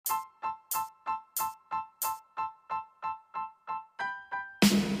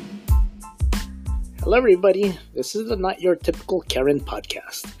Hello, everybody. This is the Not Your Typical Karen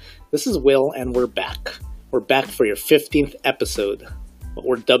podcast. This is Will, and we're back. We're back for your 15th episode, what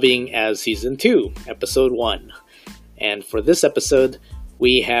we're dubbing as Season 2, Episode 1. And for this episode,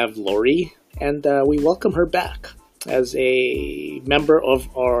 we have Lori, and we welcome her back as a member of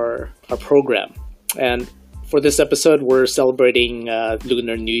our program. And for this episode, we're celebrating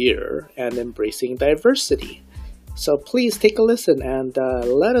Lunar New Year and embracing diversity. So please take a listen and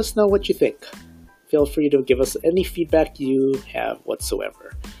let us know what you think. Feel free to give us any feedback you have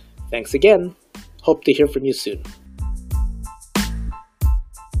whatsoever. Thanks again. Hope to hear from you soon.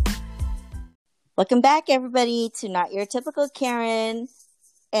 Welcome back, everybody, to Not Your Typical Karen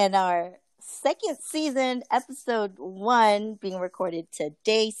and our second season, episode 1, being recorded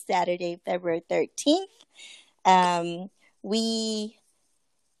today, Saturday, February 13th. We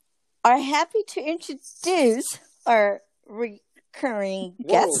are happy to introduce our recurring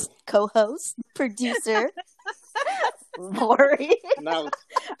guest, co-host, producer, Lori. Now,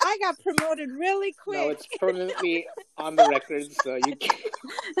 I got promoted really quick. now it's permanently on the record, so you can't,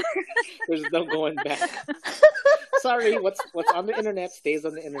 there's no going back. Sorry, what's on the internet stays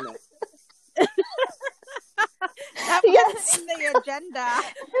on the internet. That was in the agenda.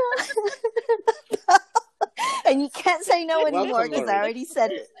 And you can't say no Welcome, anymore because I Lori. already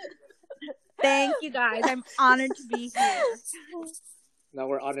said it. Thank you, guys. I'm honored to be here. Now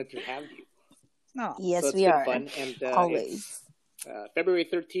we're honored to have you. Oh, Yes, So it's we been are. fun, and Always. it's February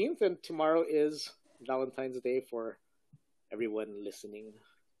 13th, and tomorrow is Valentine's Day for everyone listening.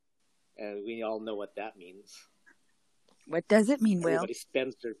 And we all know what that means. what does it mean, Will? Everybody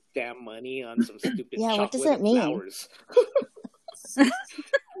spends their damn money on some stupid Yeah, chocolate what does that and mean? flowers.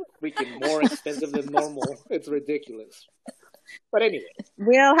 Freaking more expensive than normal. It's ridiculous. But anyway,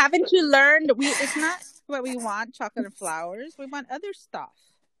 Will, haven't you learned? It's not what we want, chocolate and flowers. We want other stuff.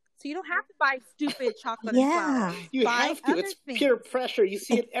 So you don't have to buy stupid chocolate and Yeah. flowers. you Buy have to. other It's things. peer pressure. You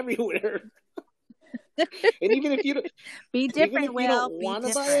see it everywhere. And even if you don't, Be even different, if you Will. don't Be want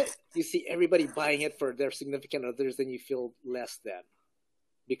to buy different. it, you see everybody buying it for their significant others, then you feel less than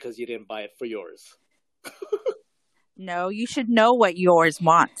because you didn't buy it for yours. No, you should know what yours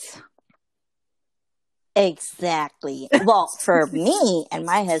wants. Exactly. Well, for me and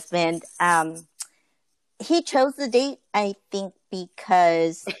my husband, he chose the date, I think,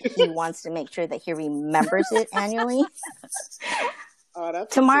 because he wants to make sure that he remembers it annually. Oh,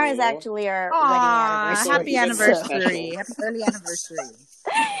 that's Tomorrow is cool. actually our Aw, wedding happy anniversary. Special. anniversary. Happy early anniversary.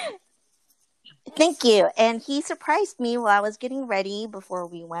 Thank you. And he surprised me while I was getting ready before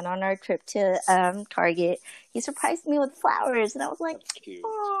we went on our trip to Target. He surprised me with flowers, and I was like, That's cute.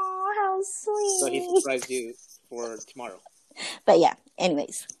 "Oh, how sweet!" So he surprised you for tomorrow. But yeah,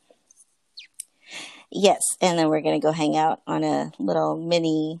 anyways. Yes, and then we're going to go hang out on a little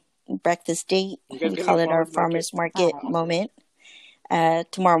mini breakfast date. You guys We gonna call have it our farmers farmer's market moment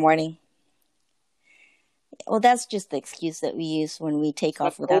tomorrow morning. Well, that's just the excuse that we use when we take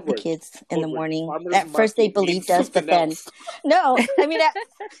off That's without the code word. kids in the Code word. morning. Farmers At first they market means believed us, but something then... else. No, I mean,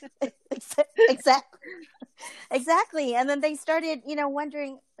 exactly. And then they started,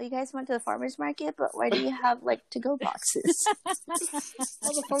 wondering, you guys went to the farmer's market, but why do you have, to-go boxes? Well,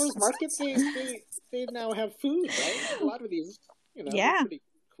 the farmers market, they now have food, right? A lot of these, they're Yeah. pretty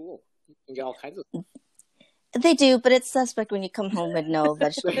cool. You can get all kinds of stuff. They do, but it's suspect when you come home with no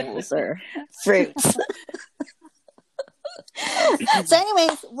vegetables or fruits. So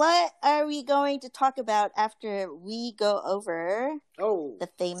anyways, what are we going to talk about after we go over Oh, the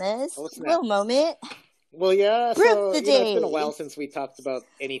famous Oh, snap. Will moment? well, yeah. Brew So, of the it's been a day. while since we talked about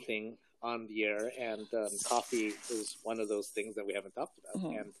anything on the air, and coffee is one of those things that we haven't talked about.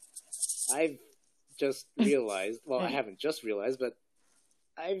 Mhm. And I've just realized, well, I haven't just realized, but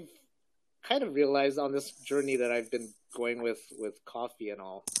I've kind of realized on this journey that I've been going with coffee and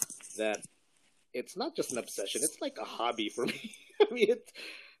all, that it's not just an obsession, it's like a hobby for me. I mean,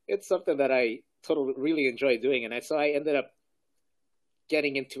 it's something that I totally really enjoy doing, and so I ended up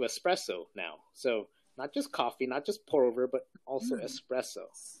getting into espresso now. So not just coffee, not just pour over, but also espresso.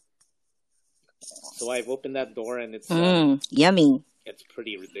 So I've opened that door, and it's Yummy. it's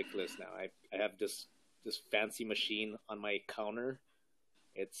pretty ridiculous now. I have this fancy machine on my counter.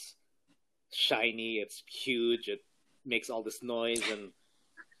 It's shiny, it's huge, it makes all this noise, and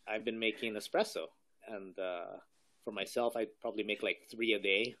I've been making espresso. And for myself, I probably make like 3 a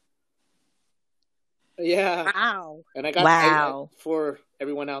day. Yeah. Wow. And I got Wow. for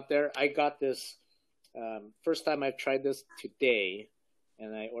everyone out there, I got this first time I've tried this today,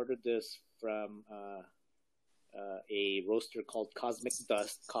 and I ordered this from a roaster called Cosmic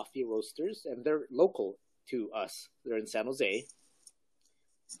Dust Coffee Roasters, and they're local to us. They're in San Jose,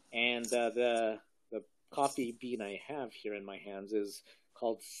 and the coffee bean I have here in my hands is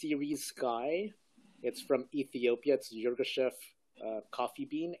called Ceres Sky. It's from Ethiopia. It's Yirgacheffe coffee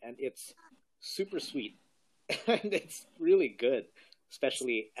bean, and it's super sweet, and it's really good.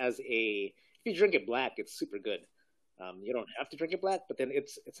 Especially as a if you drink it black, it's super good. You don't have to drink it black, but then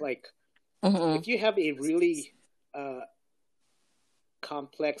it's like Mm-hmm. if you have a really uh,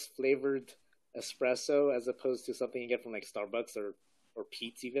 complex flavored espresso as opposed to something you get from like Starbucks or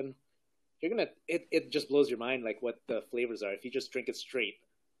Pete's even, you're gonna it just blows your mind like what the flavors are. If you just drink it straight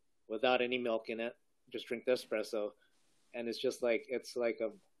without any milk in it, just drink the espresso, and it's like a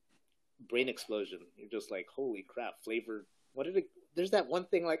brain explosion. You're just like, holy crap, flavor. What did it? There's that one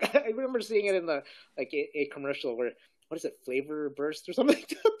thing like I remember seeing it in the like a commercial where what is it, flavor burst or something?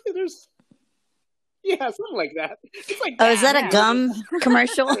 There's yeah, something like that. It's like Oh, is that. that a Yeah. gum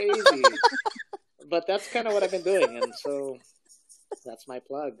commercial? Crazy. But that's kind of what I've been doing, and so that's my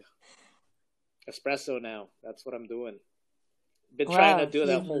plug. Espresso now. That's what I'm doing. Been trying to Wow, do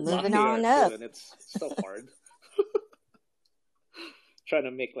that you're whole moving latte on art too, up. and it's so hard. Trying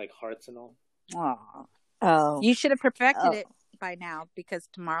to make like hearts and all. Aw. Oh, You should have perfected oh, it by now because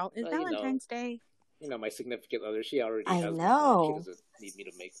tomorrow is Well, Valentine's Day. my significant other, she already I has them, so she know. doesn't need me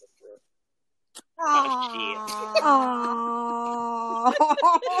to make them for her. Oh shit!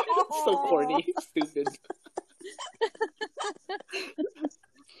 So Oh. corny, stupid.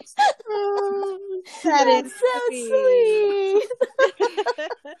 That That's is so sweet. sweet.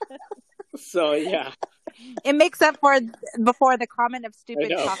 So yeah, It makes up for before the comment of I stupid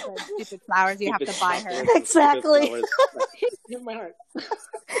know. chocolate, stupid flowers you have Stupid to buy her. chocolates and stupid Exactly. flowers. Like, hey, you have my heart.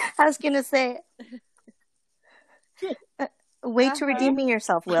 I was gonna say, way to Uh-huh. redeeming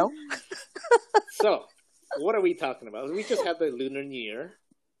yourself, Will. So, what are we talking about? We just had the Lunar New Year,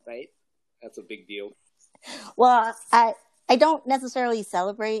 right? That's a big deal. Well, I don't necessarily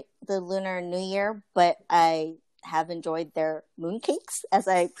celebrate the Lunar New Year, but I have enjoyed their mooncakes, as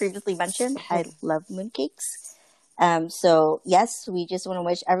I previously mentioned. I love mooncakes. So yes, we just want to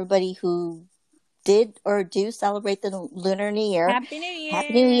wish everybody who did or do celebrate the Lunar New Year, Happy New Year.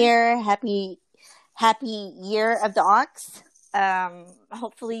 Happy New Year, happy Year of the Ox.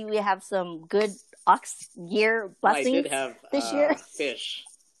 Hopefully we have some good Ox year Well, I blessings did have this year. fish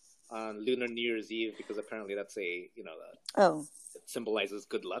on Lunar New Year's Eve because apparently that's Oh, it symbolizes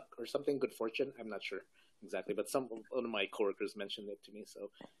good luck or something, good fortune. I'm not sure exactly, but one of my coworkers mentioned it to me, so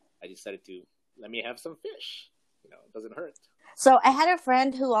I decided to let me have some fish. It doesn't hurt. so I had a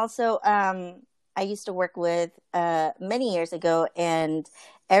friend who also I used to work with many years ago, and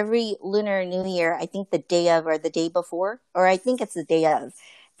every Lunar New Year, I think the day of or the day before, or I think it's the day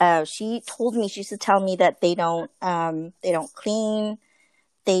of, she told me, she used to tell me that they don't clean,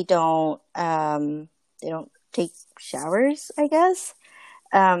 they don't take showers, I guess,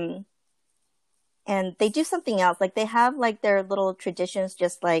 um, and they do something else. Like they have like their little traditions,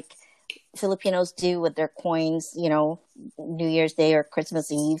 just like Filipinos do with their coins, New Year's Day or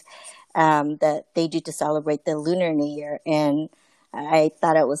Christmas Eve, that they do to celebrate the Lunar New Year. And I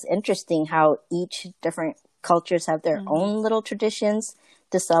thought it was interesting how each different cultures have their own little traditions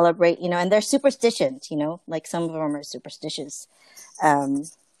to celebrate, and they're superstitions, like some of them are superstitious.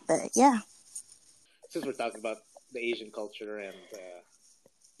 But yeah. Since we're talking about the Asian culture and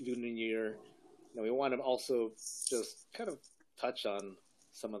Lunar New Year, we want to also just kind of touch on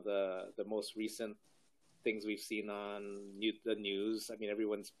some of the most recent things we've seen on the news. I mean,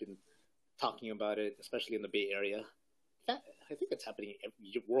 everyone's been talking about it, especially in the Bay Area. I think it's happening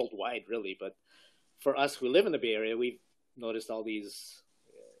worldwide, really. But for us who live in the Bay Area, we've noticed all these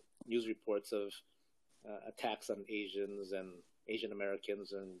news reports of attacks on Asians and Asian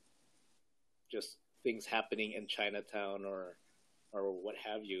Americans, and just things happening in Chinatown or what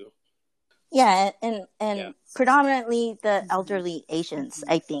have you. Yeah, and Yeah. predominantly the elderly Asians,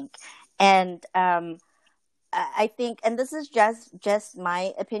 I think. And I think, and this is just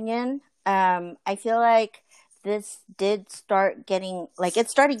my opinion, I feel like this did start getting, like it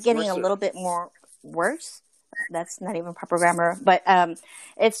started getting a Worser. little bit more worse. That's not even proper grammar, but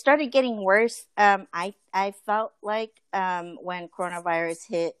it started getting worse. I felt like when coronavirus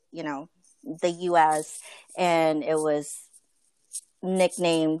hit, the U.S., and it was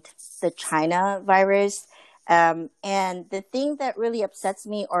nicknamed the China virus. And the thing that really upsets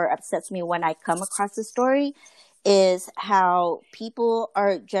me when I come across the story is how people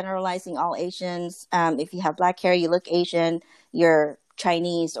are generalizing all Asians. If you have black hair, you look Asian, you're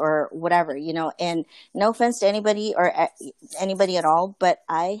Chinese or whatever, and no offense to anybody or anybody at all, but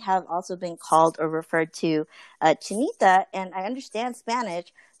I have also been called or referred to Chinita, and I understand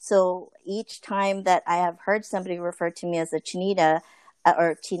Spanish. So each time that I have heard somebody refer to me as a Chinita,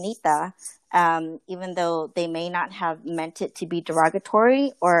 or chinita, even though they may not have meant it to be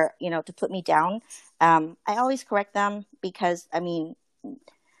derogatory or, to put me down. I always correct them because,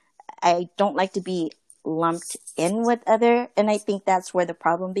 I don't like to be lumped in with other, and I think that's where the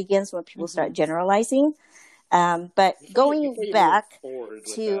problem begins when people start generalizing. But going back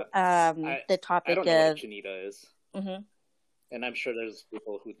to the topic I don't know of what chinita is, and I'm sure there's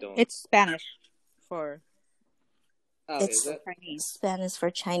people who don't. It's Spanish for. Oh, is it? Chinese. Spanish for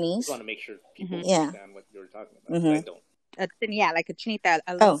I Chinese. just want to make sure people Yeah. understand what you're talking about. I don't. Yeah, like a chinita,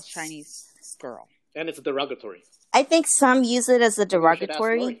 a little Chinese girl. And it's derogatory. I think some use it as a Maybe we should ask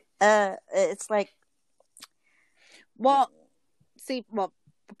derogatory. Lori. It's like, Well, see,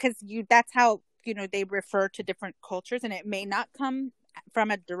 because that's how, they refer to different cultures, and it may not come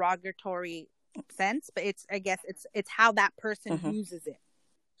from a derogatory sense, but I guess it's how that person uses it.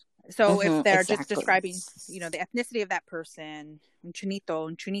 So if they're just describing, the ethnicity of that person, un chinito,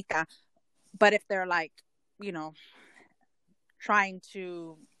 un chinita, but if they're like, trying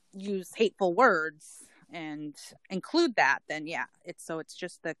to use hateful words and include that, then yeah, it's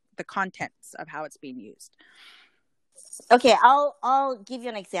just the contents of how it's being used. okay, I'll give you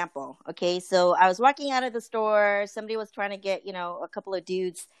an example. Okay, so I was walking out of the store. Somebody was trying to get, a couple of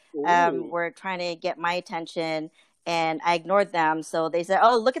dudes were trying to get my attention, and I ignored them. So they said,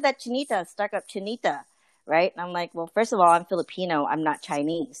 "Oh, look at that chinita, stuck up chinita," right? And I'm like, "Well, first of all, I'm Filipino. I'm not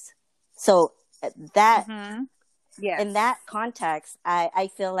Chinese." So that, in that context, I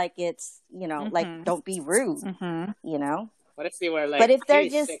feel like it's, like, don't be rude, What if they were like? But if they're "Hey,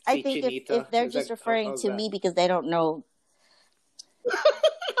 just, sexy I think chinita," if they're is just that- referring how's to that? me because they don't know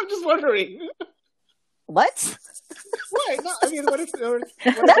I'm just wondering. what. Why? No, I mean, what if there was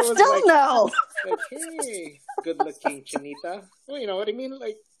That's still like, no. like, hey, good-looking chinita? Well, you know what I mean?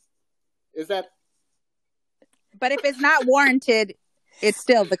 Like, is that But if it's not warranted, it's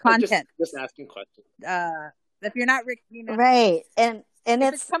still the content. just asking questions? If you're not, Right, and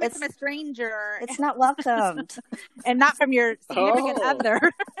if it's coming from a stranger, it's not welcomed. and not from your significant Oh.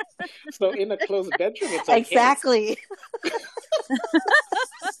 other. So in a closed bedroom, it's okay. Exactly.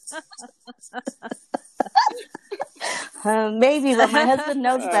 Maybe, but my husband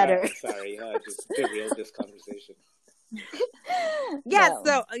knows better. Sorry, just derailed this conversation. No.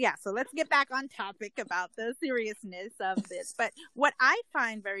 So let's get back on topic about the seriousness of this. But what I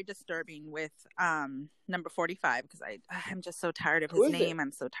find very disturbing with number 45, because I'm just so tired of Who his is name.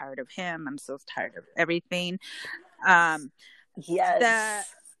 I'm so tired of him. I'm so tired of everything. Yes.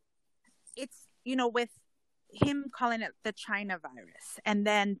 It's, with him calling it the China virus, and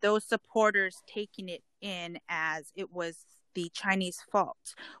then those supporters taking it in as it was the Chinese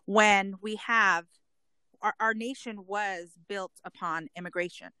fault, when we have our nation was built upon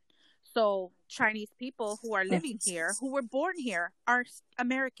immigration. So Chinese people who are living here, who were born here, are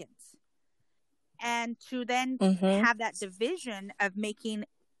Americans. And to then have that division of making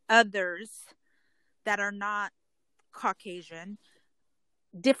others that are not Caucasian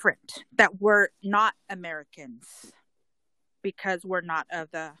different, that we're not Americans because we're not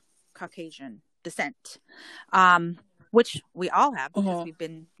of the Caucasian descent, which we all have because we've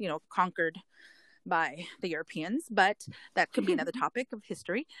been, conquered by the Europeans, but that could be another topic of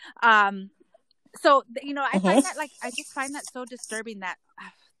history. So, I find that, I just find that so disturbing that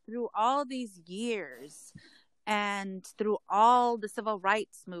through all these years and through all the civil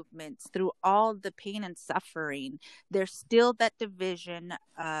rights movements, through all the pain and suffering, there's still that division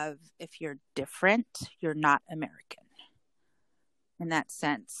of, if you're different, you're not American. In that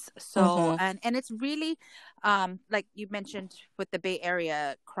sense. So, and it's really, like you mentioned with the Bay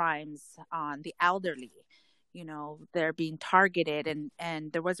Area crimes on the elderly, they're being targeted.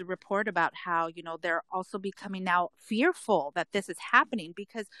 And there was a report about how, they're also becoming now fearful that this is happening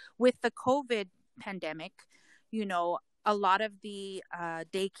because with the COVID pandemic, a lot of the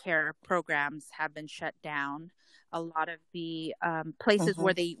daycare programs have been shut down. A lot of the places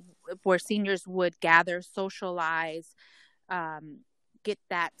where seniors would gather, socialize, get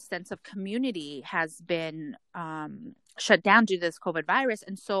that sense of community has been shut down due to this COVID virus.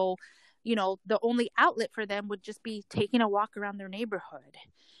 And so, the only outlet for them would just be taking a walk around their neighborhood.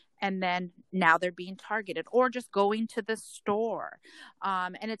 And then now they're being targeted, or just going to the store.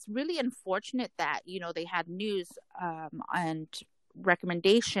 And it's really unfortunate that, they had news and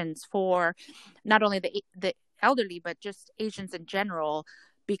recommendations for not only the elderly, but just Asians in general,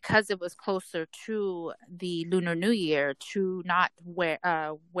 because it was closer to the Lunar New Year, to not wear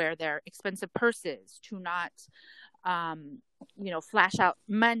their expensive purses, to not, flash out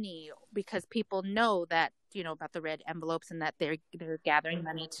money, because people know that, about the red envelopes and that they're gathering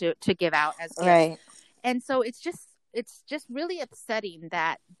money to give out as gifts. Right. And so it's just it's just really upsetting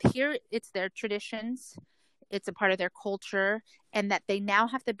that here it's their traditions, it's a part of their culture, and that they now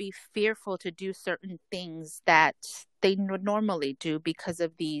have to be fearful to do certain things that they would normally do because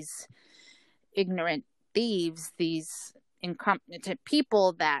of these ignorant thieves, these incompetent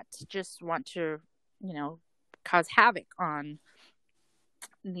people that just want to, cause havoc on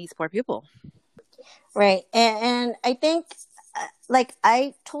these poor people. Right. And I think, like,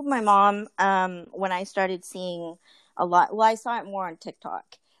 I told my mom when I started seeing a lot, well, I saw it more on TikTok.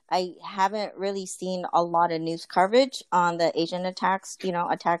 I haven't really seen a lot of news coverage on the Asian attacks,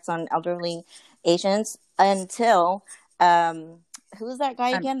 attacks on elderly Asians until, who's that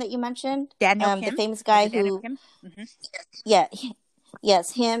guy again that you mentioned? Daniel Kim? The famous guy Daniel who, Kim? Mm-hmm. yeah,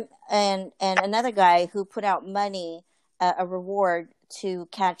 yes, him and another guy who put out money, a reward to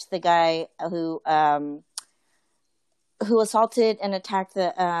catch the guy who assaulted and attacked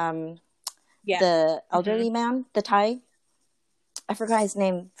the elderly man, the Thai. I forgot his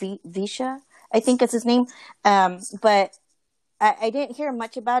name, Visha, I think it's his name. But I didn't hear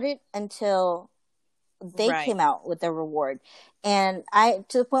much about it until they came out with their reward. And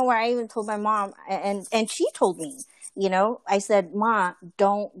to the point where I even told my mom, and she told me, I said, Ma,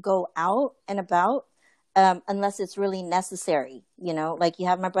 don't go out and about unless it's really necessary. Like you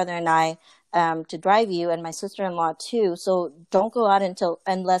have my brother and I to drive you, and my sister-in-law too. So don't go out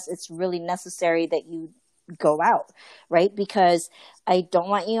unless it's really necessary that you go out, right? Because I don't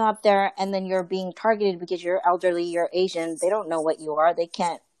want you out there and then you're being targeted because you're elderly, you're Asian. They don't know what you are. They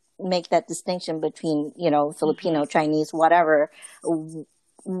can't make that distinction between, Filipino, Chinese, whatever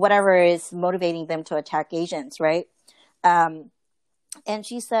is motivating them to attack Asians, right? And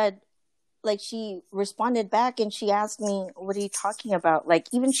she said, like, she responded back and she asked me, what are you talking about? Like,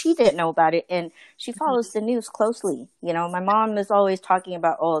 even she didn't know about it. And she follows the news closely. My mom is always talking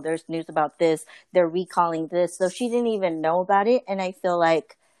about, oh, there's news about this. They're recalling this. So she didn't even know about it. And I feel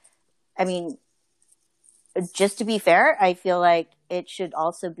like, I mean, just to be fair, I feel like it should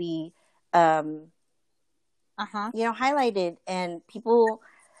also be, highlighted, and people,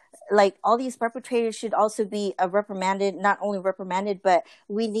 like, all these perpetrators should also be reprimanded, not only reprimanded, but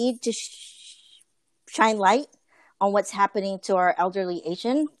we need to shine light on what's happening to our elderly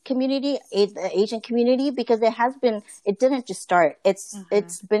Asian community, because it didn't just start.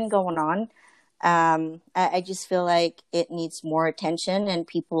 It's been going on. I just feel like it needs more attention, and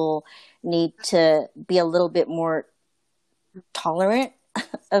people need to be a little bit more tolerant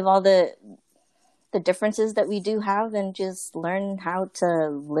of all the differences that we do have, and just learn how to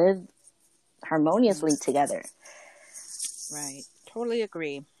live harmoniously together. Right. Totally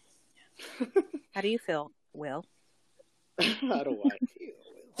agree. How do you feel, Will? How do I feel,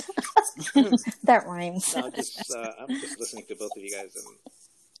 Will? That rhymes. No, I'm just listening to both of you guys, and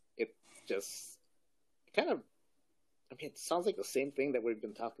it just kind of, it sounds like the same thing that we've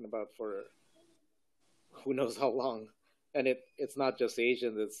been talking about for who knows how long. And it's not just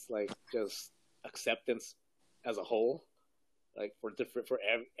Asians, it's like just acceptance as a whole, like for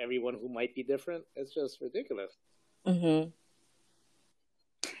everyone who might be different. It's just ridiculous. Mm-hmm.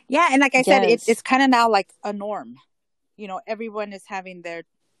 Yeah, and like I said, it's kind of now like a norm. Everyone is having their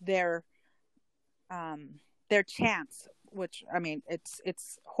chance, which, I mean,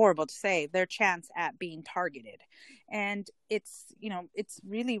 it's horrible to say, their chance at being targeted. And it's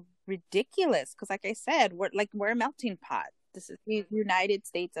really ridiculous because, like I said, we're a melting pot. This is the United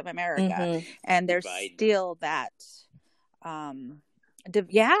States of America, and there's still that,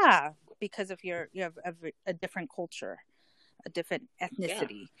 because of you have a different culture, a different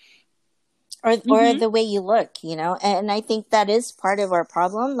ethnicity, or the way you look, and I think that is part of our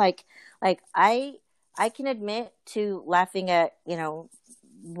problem. Like I can admit to laughing at,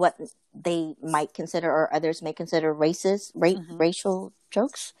 what they might consider or others may consider racist, racial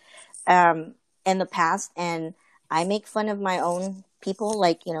jokes, in the past, and I make fun of my own people,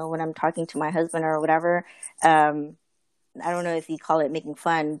 like, when I'm talking to my husband or whatever. I don't know if you call it making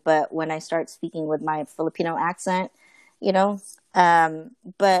fun, but when I start speaking with my Filipino accent, but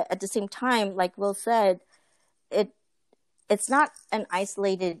at the same time, like Will said, it's not an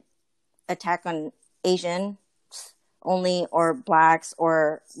isolated attack on Asian only, or blacks,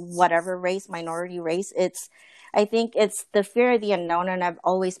 or whatever race, minority race. I think it's the fear of the unknown, and I've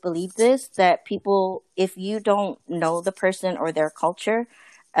always believed this, that people, if you don't know the person or their culture,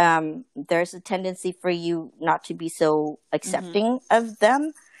 there's a tendency for you not to be so accepting of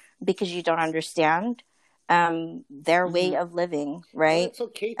them because you don't understand their way of living, right? Well, it's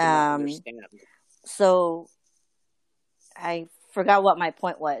okay to not understand. So I forgot what my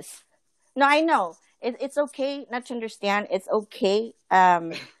point was. No, I know. It's okay not to understand. It's okay.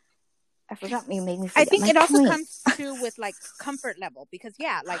 I forgot. You made me I forget think my it also point. comes too with like comfort level, because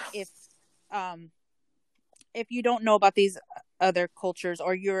like if you don't know about these other cultures,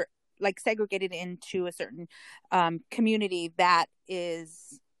 or you're like segregated into a certain community that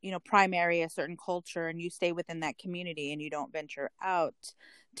is, primary a certain culture, and you stay within that community and you don't venture out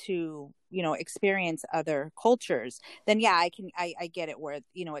to, experience other cultures, then I get it, where,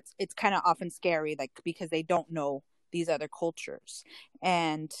 it's kind of often scary, like, because they don't know these other cultures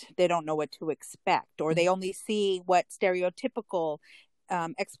and they don't know what to expect, or they only see what stereotypical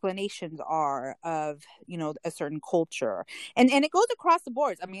explanations are of, a certain culture, and it goes across the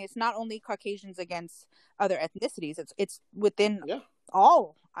boards. I mean, it's not only Caucasians against other ethnicities; it's within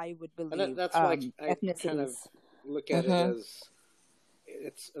all, I would believe, and that's why I ethnicities. kind of look at it as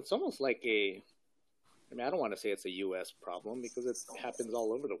it's almost like I mean, I don't want to say it's a U.S. problem, because it happens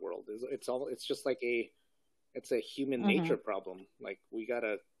all over the world. It's just like it's a human nature problem. Like, we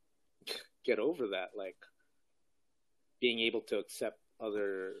gotta get over that. Like, being able to accept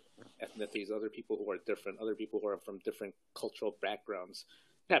other ethnicities, other people who are different, other people who are from different cultural backgrounds.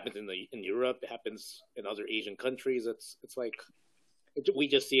 It happens in Europe. It happens in other Asian countries. It's like we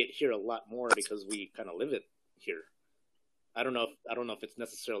just see it here a lot more because we kind of live it here. I don't know if it's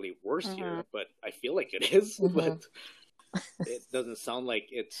necessarily worse here, but I feel like it is. But it doesn't sound like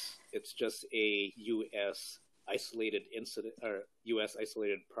it's just a U.S. isolated incident or U.S.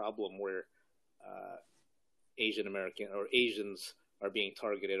 isolated problem where Asian American or Asians are being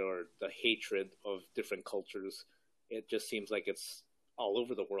targeted, or the hatred of different cultures. It just seems like it's all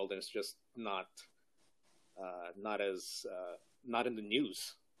over the world, and it's just not in the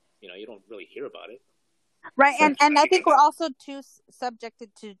news. You don't really hear about it. Right, and I think we're also too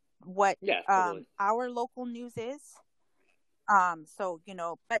subjected to what totally. Our local news is. So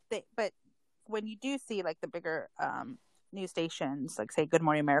but when you do see like the bigger news stations, like say Good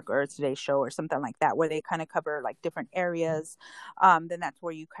Morning America or Today Show or something like that, where they kind of cover like different areas, then that's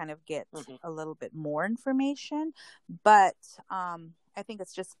where you kind of get a little bit more information. But I think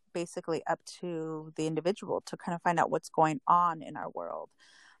it's just basically up to the individual to kind of find out what's going on in our world.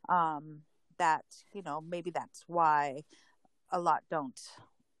 That, maybe that's why a lot don't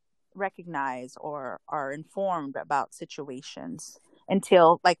recognize or are informed about situations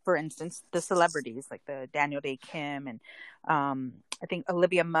until, like, for instance, the celebrities, like the Daniel Day Kim, and I think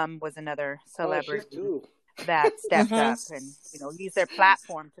Olivia Munn was another celebrity that stepped up and used their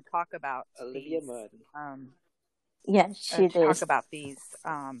platform to talk about Olivia Munn. Yes, she did. Talk about these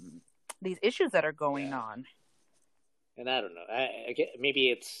issues that are going on. And I don't know. I get, maybe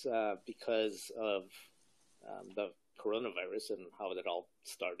it's because of the coronavirus and how it all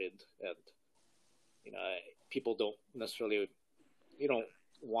started, and people don't necessarily,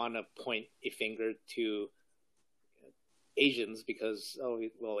 want to point a finger to Asians because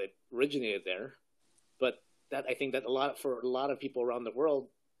it originated there, but that I think that for a lot of people around the world,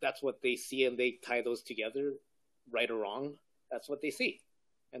 that's what they see, and they tie those together, right or wrong. That's what they see,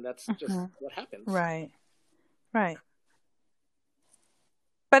 and that's just what happens. Right.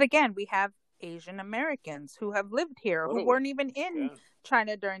 But again, we have Asian Americans who have lived here, who weren't even in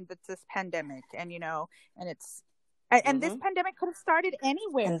China during this pandemic, and it's and this pandemic could have started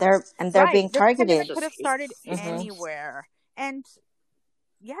anywhere, and they're being targeted. This pandemic could have started anywhere, and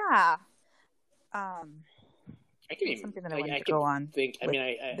I can even something that I wanted to go on. When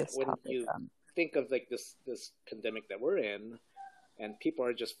you think of like this pandemic that we're in, and people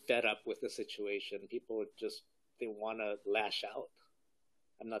are just fed up with the situation. People they want to lash out.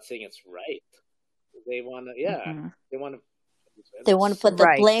 I'm not saying it's right. They want to, they want to put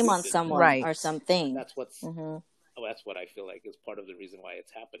the blame on someone or something. That's what's. That's what I feel like is part of the reason why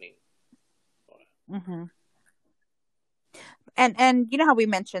it's happening. And how we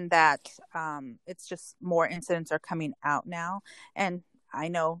mentioned that it's just more incidents are coming out now, and I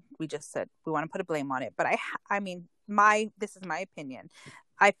know we just said we want to put a blame on it, but I mean, this is my opinion.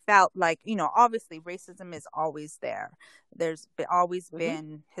 I felt like, obviously racism is always there. There's always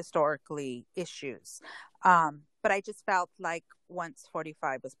been historically issues. But I just felt like once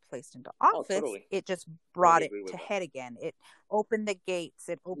 45 was placed into office, it just brought it to head again. It opened the gates.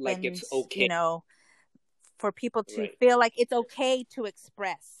 It opened, like it's okay. For people to feel like it's okay to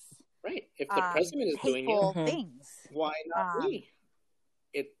express. Right. If the president is doing it, things, why not we?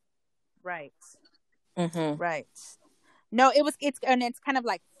 Right. Right. No, it's kind of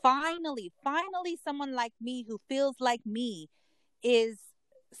like finally someone like me who feels like me is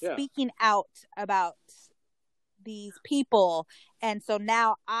speaking out about these people, and so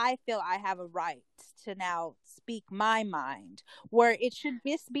now I feel I have a right to now speak my mind, where it should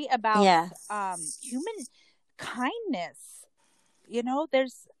just be about human kindness.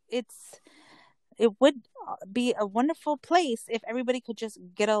 it would be a wonderful place if everybody could just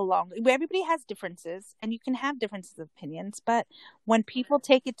get along. Everybody has differences and you can have differences of opinions, but when people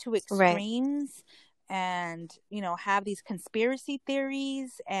take it to extremes and, have these conspiracy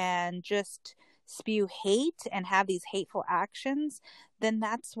theories and just spew hate and have these hateful actions, then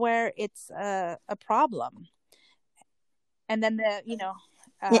that's where it's a problem. And then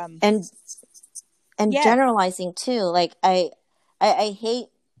and generalizing too. Like I hate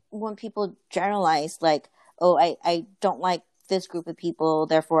when people generalize, like, oh, I don't like this group of people,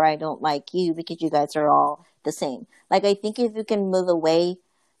 therefore I don't like you because you guys are all the same. Like, I think if you can move away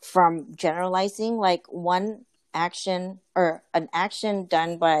from generalizing, like one action or an action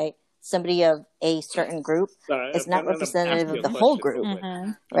done by somebody of a certain group is not representative of the whole group,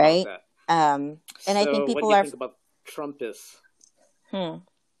 right? And I think people what do you think about Trumpists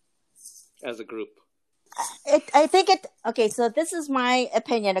as a group? I think okay. So this is my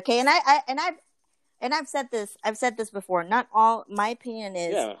opinion, okay, and I've said this. I've said this before. Not all. My opinion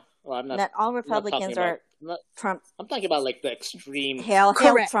is not all Republicans are Trump. I'm talking about like the extreme. Hail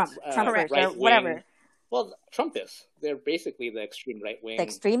Trump, Trumpers, or whatever. Well, Trumpists. They're basically the extreme right wing.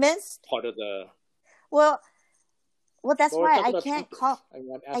 Extremists. Part of the. Well, that's why I can't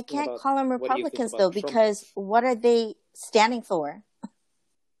call them Republicans though, because what are they standing for?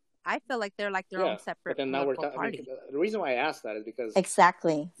 I feel like they're like their own separate political party. The reason why I asked that is because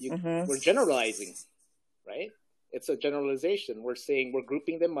we're generalizing, right? It's a generalization. We're saying we're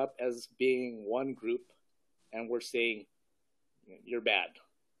grouping them up as being one group, and we're saying you're bad.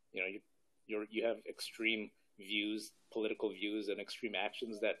 You have extreme views, political views, and extreme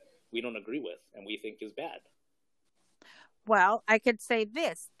actions that we don't agree with and we think is bad. Well, I could say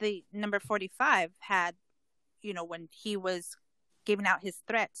this: the number 45 had, when he was giving out his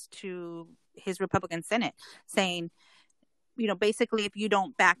threats to his Republican Senate, saying, basically, if you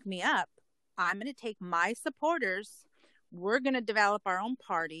don't back me up, I'm going to take my supporters, we're going to develop our own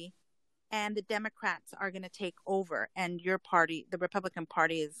party, and the Democrats are going to take over, and your party, the Republican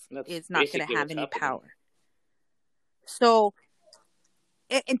Party, is not going to have any power. So,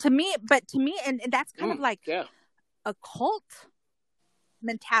 and to me, and that's kind of like a cult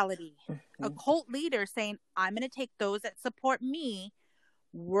mentality, a cult leader saying, I'm going to take those that support me,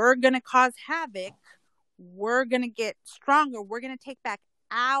 we're going to cause havoc, we're going to get stronger, we're going to take back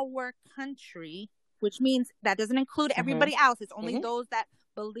our country, which means that doesn't include everybody else. It's only those that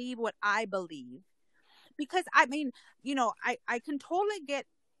believe what I believe. Because I can totally get,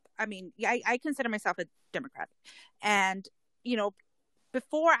 I consider myself a Democrat, and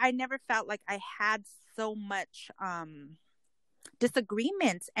before I never felt like I had so much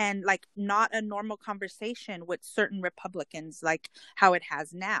disagreements and like not a normal conversation with certain Republicans like how it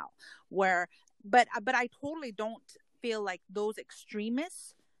has now, but I totally don't feel like those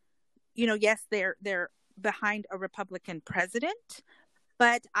extremists, yes, they're behind a Republican president,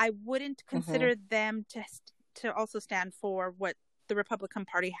 but I wouldn't consider them to also stand for what the Republican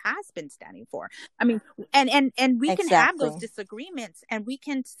Party has been standing for. I mean, and we can have those disagreements, and we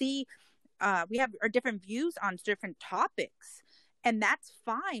can see we have our different views on different topics, and that's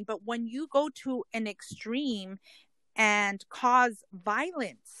fine. But when you go to an extreme and cause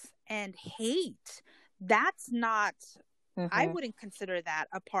violence and hate, that's not, I wouldn't consider that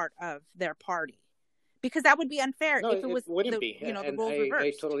a part of their party, because that would be unfair if it was the roles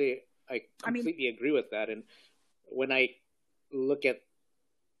reversed. I completely agree with that. And when I look at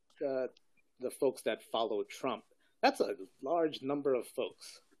the folks that follow Trump, that's a large number of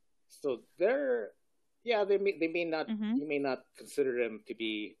folks. So they may not, you may not consider them to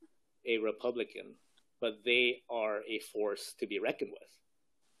be a Republican, but they are a force to be reckoned with.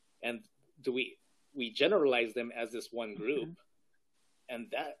 And we generalize them as this one group, and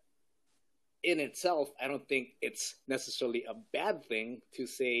that in itself, I don't think it's necessarily a bad thing to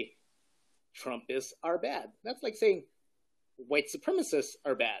say Trumpists are bad. That's like saying white supremacists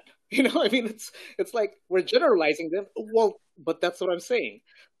are bad. It's like we're generalizing them. Well, but that's what I'm saying.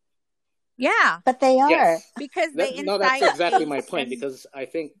 Yeah, but they are, yes. Because they incite. No, that's exactly my point. Because I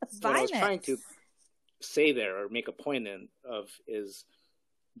think violence. What I was trying to say there or make a point of is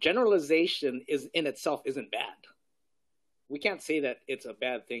generalization is in itself isn't bad. We can't say that it's a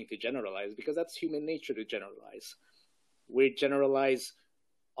bad thing to generalize, because that's human nature to generalize. We generalize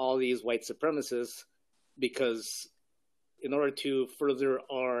all these white supremacists because in order to further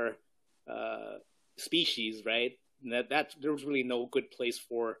our species, right, that there's really no good place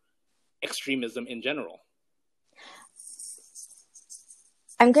for extremism in general.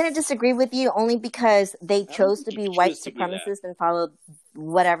 I'm going to disagree with you only because they chose to be white supremacists and followed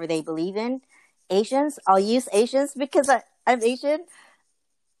whatever they believe in. Asians, I'll use Asians because I'm Asian.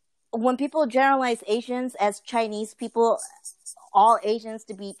 when people generalize Asians as Chinese people, all Asians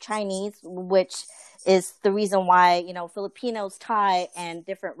to be Chinese, which is the reason why, you know, Filipinos, Thai, and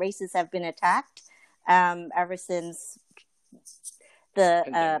different races have been attacked ever since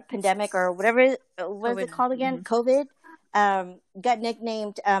the pandemic or whatever, what is it called again? COVID. Got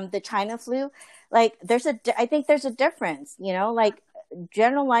nicknamed the China flu. Like, I think there's a difference, you know, like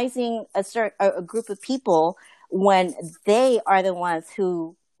generalizing a group of people when they are the ones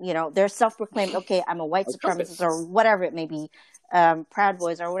who, you know, they're self-proclaimed, okay, I'm a white supremacist or whatever it may be, Proud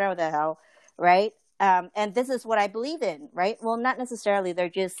Boys or whatever the hell, right? And this is what I believe in, right? Well, not necessarily.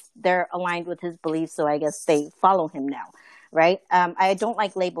 They're aligned with his beliefs, so I guess they follow him now, right? I don't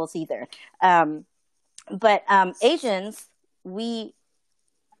like labels either. But Asians, we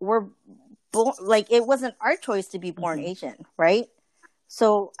were born, like, it wasn't our choice to be born Asian, right?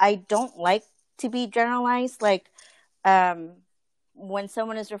 So I don't like to be generalized. Like, when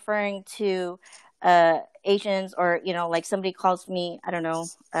someone is referring to Asians, or, you know, like somebody calls me, I don't know,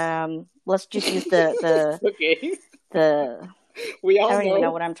 let's just use the okay. We all I don't even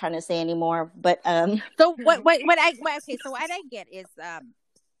know what I'm trying to say anymore. But so what I get is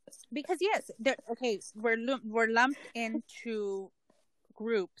because yes, we're lumped into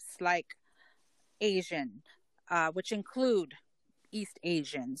groups like Asian, which include East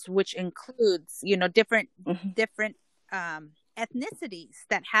Asians, which includes, you know, different ethnicities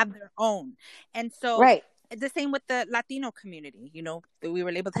that have their own. And so the same with the Latino community, you know, we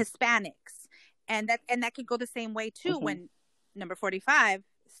were labeled Hispanics, and that could go the same way too, when number 45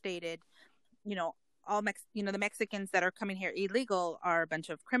 stated, you know, the Mexicans that are coming here illegal are a bunch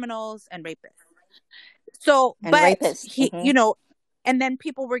of criminals and rapists. So, you know, and then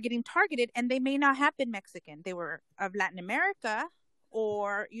people were getting targeted, and they may not have been Mexican. They were of Latin America,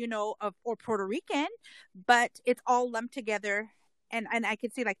 or, you know, or Puerto Rican, but it's all lumped together. And I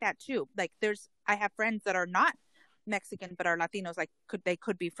could see like that too. Like, I have friends that are not Mexican, but are Latinos, like they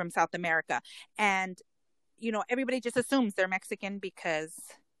could be from South America. And, you know, everybody just assumes they're Mexican because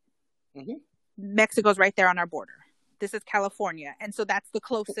Mexico's right there on our border. This is California. And so that's the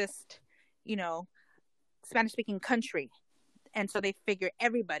closest, you know, Spanish speaking country. And so they figure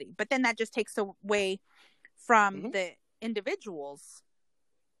everybody, but then that just takes away from the individual's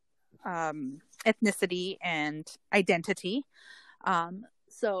ethnicity and identity.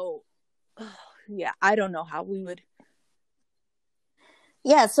 So yeah, I don't know how we would.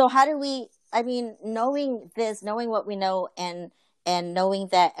 Yeah. So how do we, I mean, knowing what we know, and knowing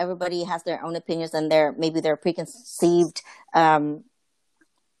that everybody has their own opinions and maybe their preconceived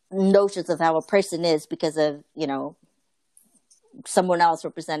notions of how a person is because of, you know, someone else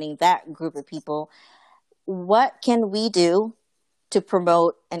representing that group of people, what can we do to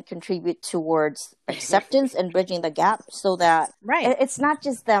promote and contribute towards acceptance and bridging the gap, so that it's not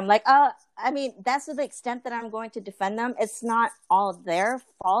just them? Like, I mean, that's to the extent that I'm going to defend them. It's not all their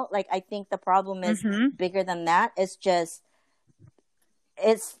fault. Like, I think the problem is bigger than that. It's just,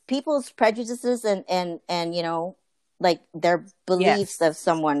 it's people's prejudices and you know, like their beliefs of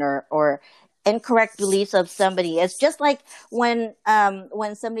someone, or incorrect beliefs of somebody. It's just like when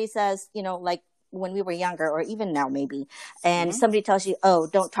somebody says, you know, like when we were younger, or even now maybe, and somebody tells you, oh,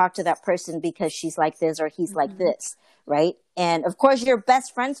 don't talk to that person because she's like this or he's like this, right? And of course you're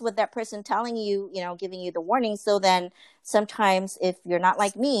best friends with that person telling you, you know, giving you the warning. So then sometimes, if you're not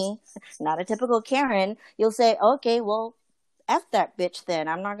like me, not a typical Karen, you'll say, okay, well, F that bitch then.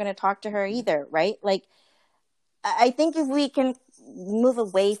 I'm not going to talk to her either, right? Like, I think if we can move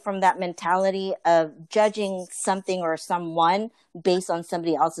away from that mentality of judging something or someone based on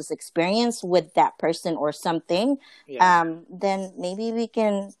somebody else's experience with that person or something, then maybe we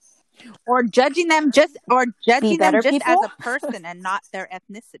can, or judging them just as a person and not their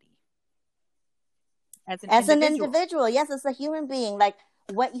ethnicity, as an individual. Yes, as a human being, like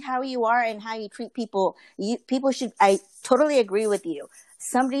how you are and how you treat people. People should. I totally agree with you.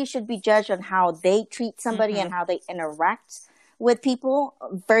 Somebody should be judged on how they treat somebody and how they interact with people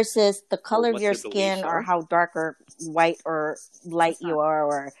versus the color of your skin, or how dark or white or light you are,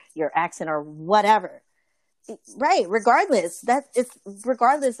 or your accent or whatever. Right. Regardless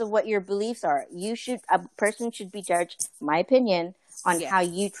of what your beliefs are, a person should be judged, my opinion, on how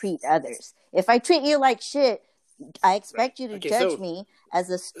you treat others. If I treat you like shit, I expect you to judge me as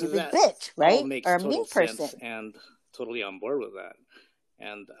a stupid bitch, right? Or a mean person. And totally on board with that.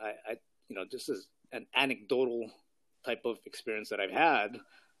 And I, you know, just as an anecdotal type of experience that I've had,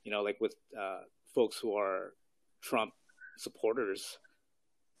 you know, like with folks who are Trump supporters,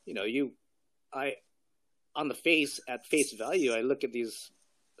 you know, at face value, I look at these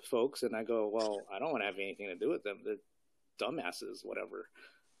folks and I go, well, I don't want to have anything to do with them. They're dumbasses, whatever.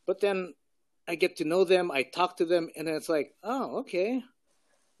 But then I get to know them, I talk to them, and it's like, oh, okay,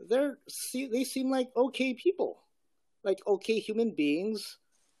 they seem like okay people, like okay human beings.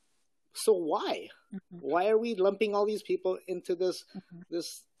 So why? Mm-hmm. Why are we lumping all these people into this Mm-hmm.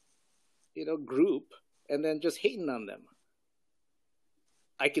 this group and then just hating on them?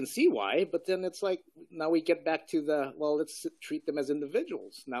 I can see why, but then it's like now we get back to let's treat them as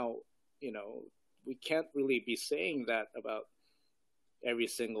individuals. Now, we can't really be saying that about every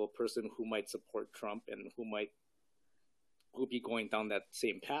single person who might support Trump and who will be going down that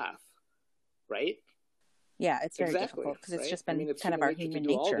same path, right? Yeah, it's very Exactly, difficult because it's right? just I been mean, it's kind of our nature to human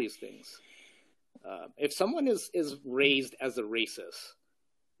do all nature. these things. If someone is raised as a racist,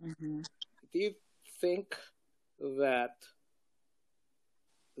 Mm-hmm. do you think that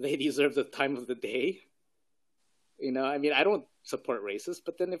they deserve the time of the day? I mean, I don't support racists,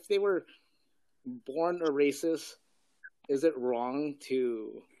 but then if they were born a racist, is it wrong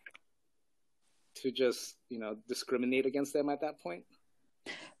to just discriminate against them at that point?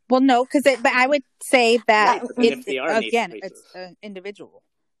 Well, no, but I would say that Right, but then if they are again, racist, it's an individual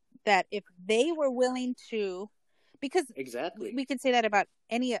that if they were willing to, because exactly, we can say that about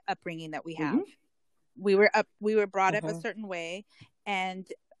any upbringing that we have. Mm-hmm. We were brought up a Mm-hmm. certain way, and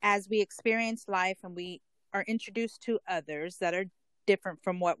as we experience life and we are introduced to others that are different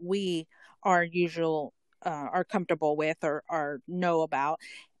from what we are comfortable with or know about,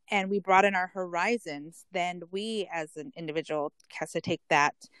 and we broaden our horizons, then we as an individual has to take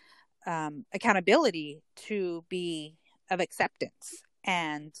that accountability to be of acceptance.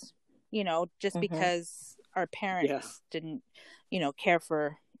 And just Mm-hmm. because our parents Yeah. didn't care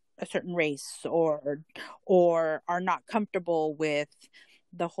for a certain race or are not comfortable with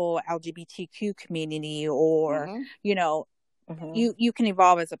the whole LGBTQ community, or Mm-hmm. Mm-hmm. you can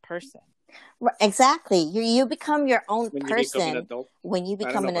evolve as a person. Exactly. You become your own When you become an person adult, when you I don't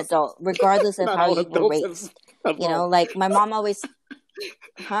become know an about adult, regardless of not how all you were adults raised. have Like my mom always,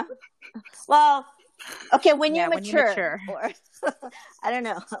 huh? Well, okay, when you when you mature, mature. or I don't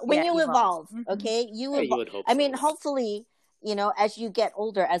know, when Yeah, you evolve. evolve, Mhm. okay, you Yeah, you evolve. would hope I mean, so. hopefully, as you get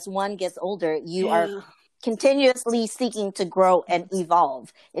older, as one gets older, you are Yeah. continuously seeking to grow and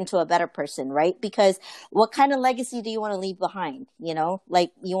evolve into a better person, right? Because what kind of legacy do you want to leave behind?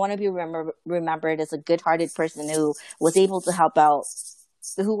 Like you want to be remembered as a good-hearted person who was able to help out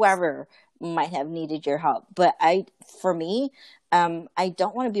whoever might have needed your help. But for me, I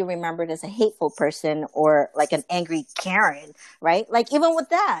don't want to be remembered as a hateful person or like an angry Karen, right? Like even with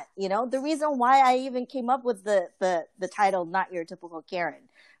that, the reason why I even came up with the title "Not Your Typical Karen,"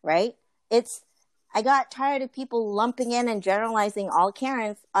 right? I got tired of people lumping in and generalizing all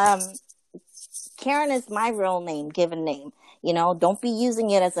Karens. Karen is my real name, given name. Don't be using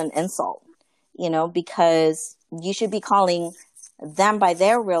it as an insult, because you should be calling them by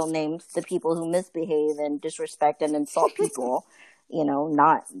their real names, the people who misbehave and disrespect and insult people,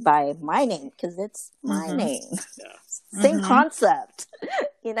 not by my name, because it's my Mhm. name. Yeah. Same Mhm. concept,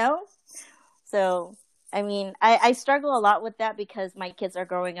 So, I mean, I struggle a lot with that because my kids are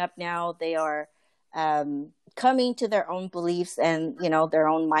growing up now. They are coming to their own beliefs and, their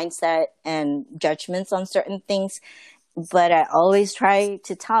own mindset and judgments on certain things. But I always try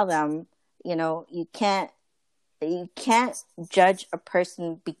to tell them, you can't judge a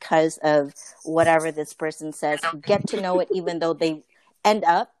person because of whatever this person says. Get to know it, even though they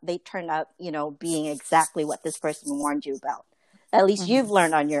turn up, being exactly what this person warned you about. At least Mhm. you've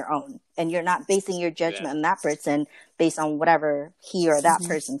learned on your own, and you're not basing your judgment on that person based on whatever he or that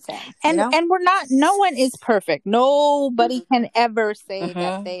person said. And no one is perfect. Nobody can ever say that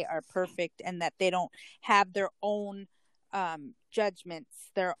Mhm. they are perfect and that they don't have their own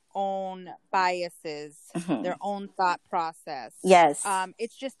judgments, their own biases, Mhm. their own thought process. Yes.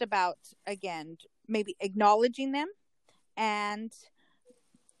 It's just about, again, maybe acknowledging them and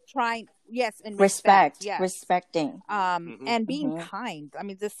trying, and respect, yes, respecting, Mhm. and being Mhm. kind. I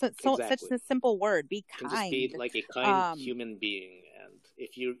mean, this such Exactly. a simple word. Be And just be kind. like a kind human being. And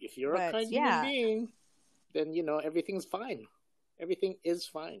if you're a But kind human being, then everything's fine. Everything is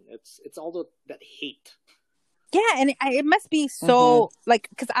fine. It's all that hate. yeah, and it must be so like,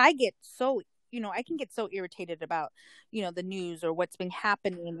 because I get so I can get so irritated about the news or what's been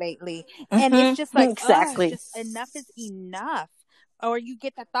happening lately, and it's just like Exactly. just enough is enough. Or you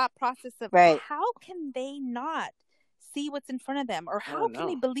get that thought process of Right. how can they not see what's in front of them, or how don't can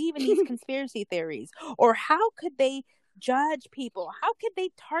they know. believe in these conspiracy theories, or how could they judge people, how could they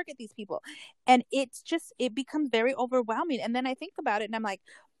target these people? And it becomes very overwhelming. And then I think about it and I'm like,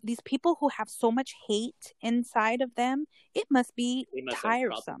 these people who have so much hate inside of them, it must be They must have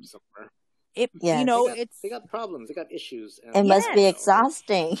tiresome. problems somewhere. it Yes. it's they got problems, they got issues, It and must be Yes.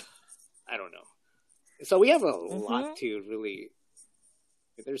 exhausting. I don't know. So we have a Mm-hmm. lot to really.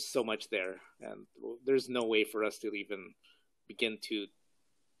 There's so much there, and there's no way for us to even begin to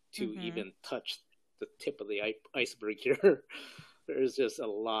Mhm. even touch the tip of the iceberg here. There's just a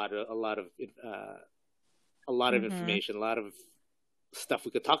lot of Mhm. information, a lot of stuff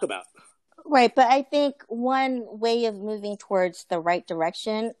we could talk about. Right, but I think one way of moving towards the right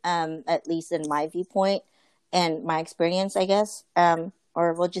direction, at least in my viewpoint and my experience, I guess,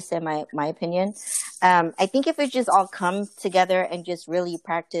 or we'll just say my opinion. I think if we just all come together and just really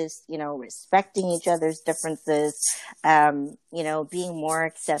practice, respecting each other's differences, being more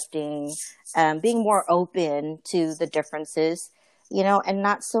accepting, being more open to the differences, and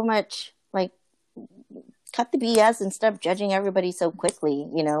not so much like cut the BS and stop judging everybody so quickly,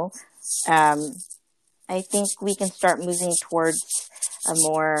 I think we can start moving towards a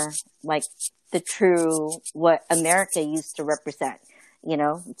more like the true what America used to represent.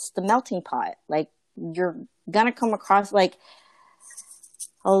 It's the melting pot. Like you're gonna come across like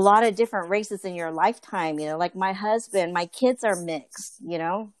a lot of different races in your lifetime. Like my husband, my kids are mixed.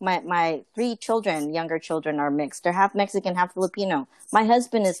 My 3 children, younger children, are mixed. They're half Mexican, half Filipino. My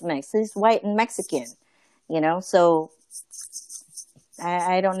husband is mixed. He's white and Mexican. So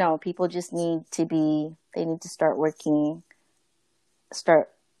I don't know. People just need to start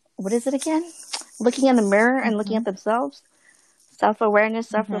what is it again? Looking in the mirror and looking at themselves. Self-awareness,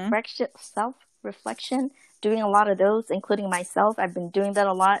 self-reflection, doing a lot of those, including myself. I've been doing that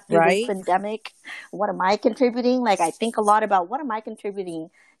a lot through this pandemic. What am I contributing? Like, I think a lot about what am I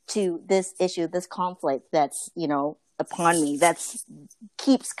contributing to this issue, this conflict that's, upon me, that's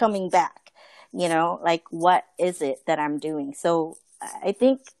keeps coming back. Like, what is it that I'm doing? So I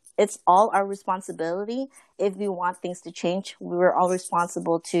think it's all our responsibility. If we want things to change, we're all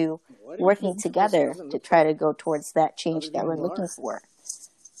responsible to working together to try to go towards that change that we're looking for.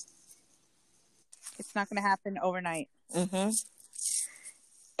 It's not going to happen overnight. Mm-hmm.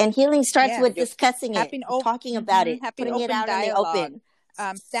 And healing starts with discussing it, talking about it, putting it out dialogue, in the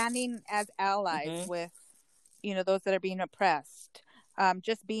open. Standing as allies with, those that are being oppressed.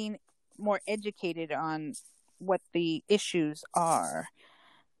 Just being more educated on what the issues are.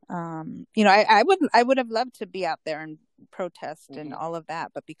 I would have loved to be out there and protest and all of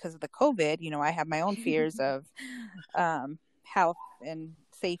that, but because of the COVID, I have my own fears of health and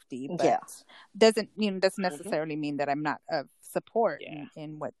safety, but doesn't necessarily mean that I'm not of support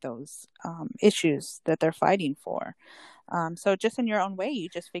in what those issues that they're fighting for. So just in your own way, you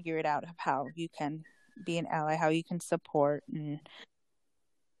just figure it out of how you can be an ally, how you can support.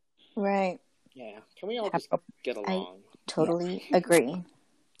 Right. Yeah. Can we all just get along? I totally agree.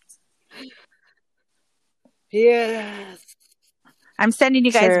 Yes. I'm sending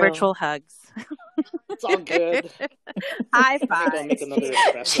you guys virtual hugs. It's all good. High five. I'll make another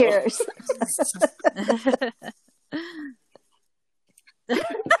espresso. Cheers.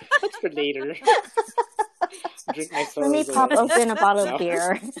 That's for later. Drink my Let me pop open a bottle of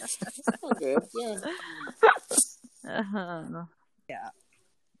beer. All good. Yeah. Yeah.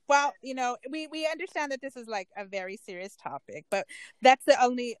 Well, we understand that this is like a very serious topic, but that's the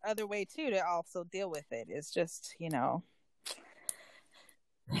only other way too to also deal with it is just,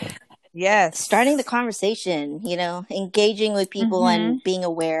 yes, starting the conversation, engaging with people and being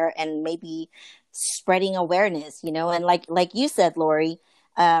aware and maybe spreading awareness, and like you said, Lori,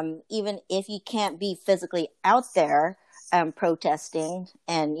 even if you can't be physically out there protesting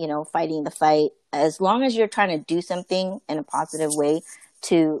and, fighting the fight, as long as you're trying to do something in a positive way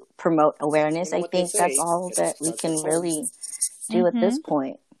to promote awareness, I think that's all that we can really do at this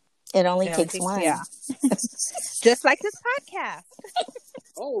point. It only takes one. Yeah. Just like this podcast.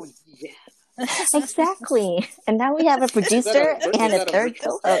 Oh, yeah. Exactly. And now we have a producer and a third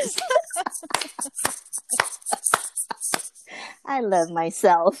co-host. I love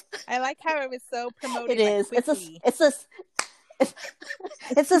myself. I like how it was so promoted. It is.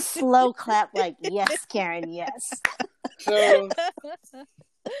 It's a slow clap. Like, yes, Karen, yes. So,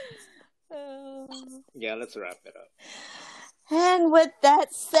 yeah, let's wrap it up. And with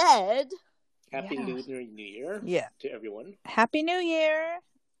that said, Happy Lunar New Year to everyone. Happy New Year.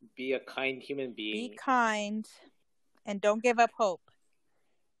 Be a kind human being. Be kind. And don't give up hope.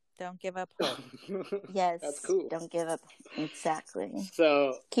 Don't give up hope. Yes. That's cool. Don't give up. Exactly.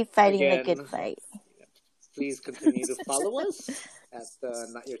 So keep fighting the good fight. Please continue to follow us at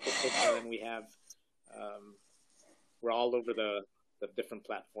Not Your Typical Karen. We have, we're all over the different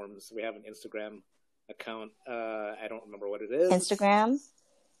platforms. We have an Instagram account. I don't remember what it is. Instagram.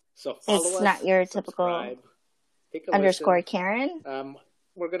 So follow it's us. Not Your Typical _Karen.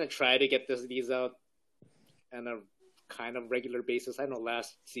 we're gonna try to get these out on a kind of regular basis. I know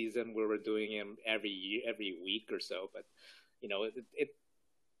last season we were doing them every week or so, but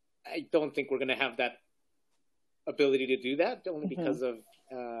I don't think we're gonna have that ability to do that only because of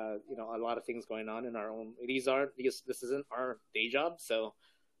a lot of things going on in our own. This isn't our day job, so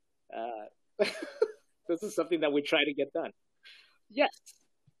this is something that we try to get done. Yes.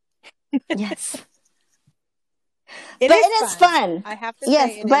 Yes. It is fun. I have to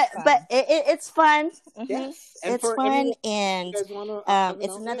say, it's fun. Yes, and it's fun, and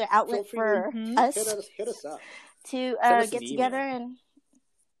it's another outlet for us. Hit us up to get together and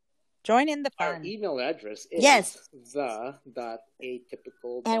join in the fun. Our email address is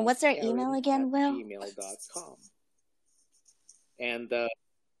the.atypical. And what's our email again, Will? gmail.com. And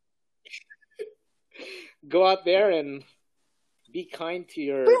go out there and be kind to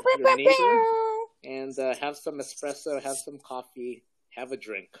your neighbor. And have some espresso, have some coffee, have a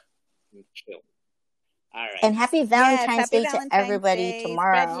drink, and chill. All right. And happy Valentine's Day to everybody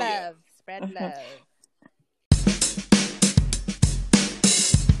tomorrow. Spread love.